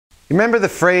You remember the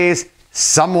phrase,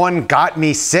 "someone got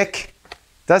me sick"?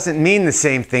 Doesn't mean the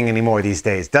same thing anymore these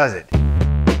days, does it?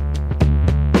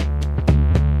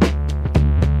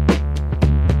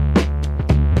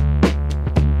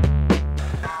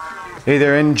 Hey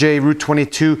there,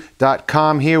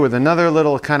 NJRoute22.com here with another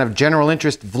little kind of general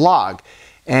interest vlog.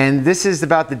 And this is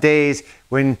about the days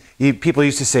when people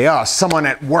used to say, oh, someone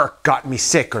at work got me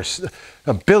sick, or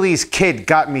Billy's kid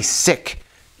got me sick.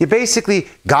 You basically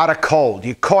got a cold.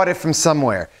 You caught it from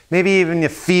somewhere. Maybe even a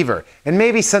fever. And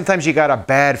maybe sometimes you got a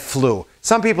bad flu.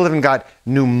 Some people even got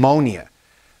pneumonia.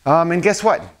 And guess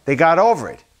what? They got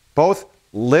over it, both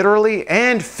literally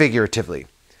and figuratively.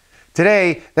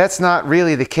 Today, that's not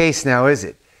really the case now, is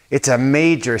it? It's a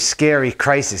major, scary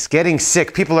crisis. Getting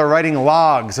sick. People are writing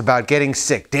logs about getting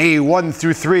sick. Day 1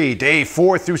 through 3, day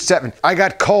 4 through 7. I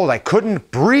got cold. I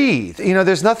couldn't breathe. You know,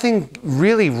 there's nothing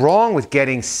really wrong with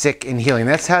getting sick and healing.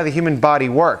 That's how the human body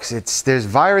works. There's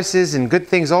viruses and good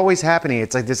things always happening.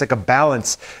 It's like there's like a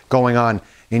balance going on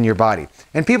in your body.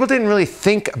 And people didn't really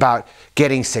think about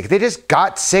getting sick. They just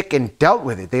got sick and dealt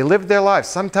with it. They lived their lives.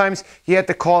 Sometimes you had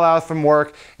to call out from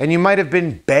work and you might have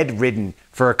been bedridden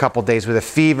for a couple days with a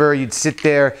fever. You'd sit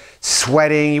there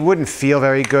sweating. You wouldn't feel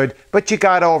very good, but you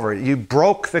got over it. You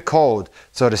broke the code,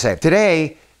 so to say.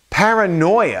 Today,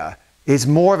 paranoia is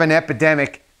more of an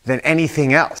epidemic than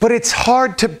anything else. But it's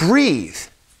hard to breathe.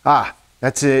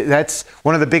 That's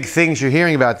one of the big things you're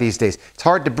hearing about these days. It's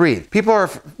hard to breathe. People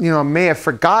may have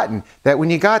forgotten that when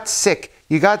you got sick,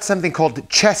 you got something called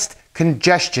chest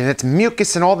congestion. It's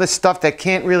mucus and all this stuff that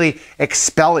can't really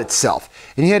expel itself.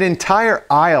 And you had entire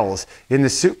aisles in the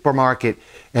supermarket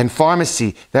and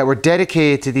pharmacy that were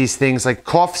dedicated to these things like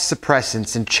cough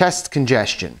suppressants and chest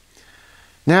congestion.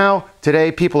 Now,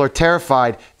 today, people are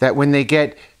terrified that when they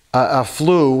get a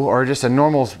flu or just a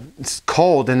normal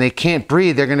cold and they can't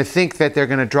breathe, they're going to think that they're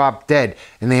going to drop dead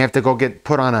and they have to go get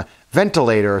put on a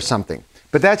ventilator or something.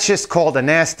 But that's just called a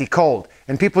nasty cold.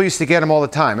 And people used to get them all the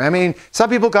time. I mean, some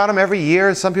people got them every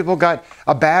year. Some people got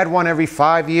a bad one every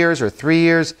 5 years or 3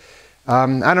 years. I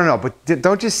don't know. But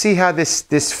don't you see how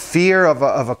this fear of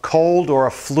a cold or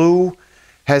a flu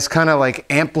has kind of like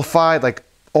amplified like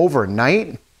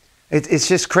overnight? It's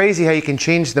just crazy how you can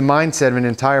change the mindset of an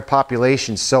entire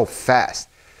population so fast.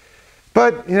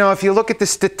 But, you know, if you look at the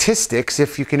statistics,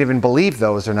 if you can even believe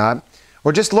those or not,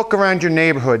 or just look around your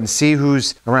neighborhood and see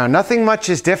who's around. Nothing much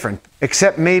is different,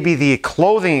 except maybe the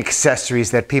clothing accessories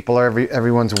that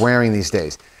everyone's wearing these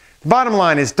days. The bottom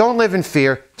line is, don't live in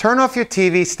fear. Turn off your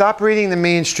TV, stop reading the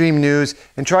mainstream news,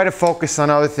 and try to focus on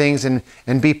other things and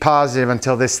be positive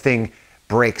until this thing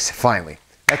breaks finally.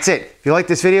 That's it. If you like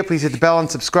this video, please hit the bell and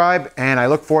subscribe, and I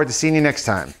look forward to seeing you next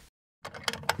time.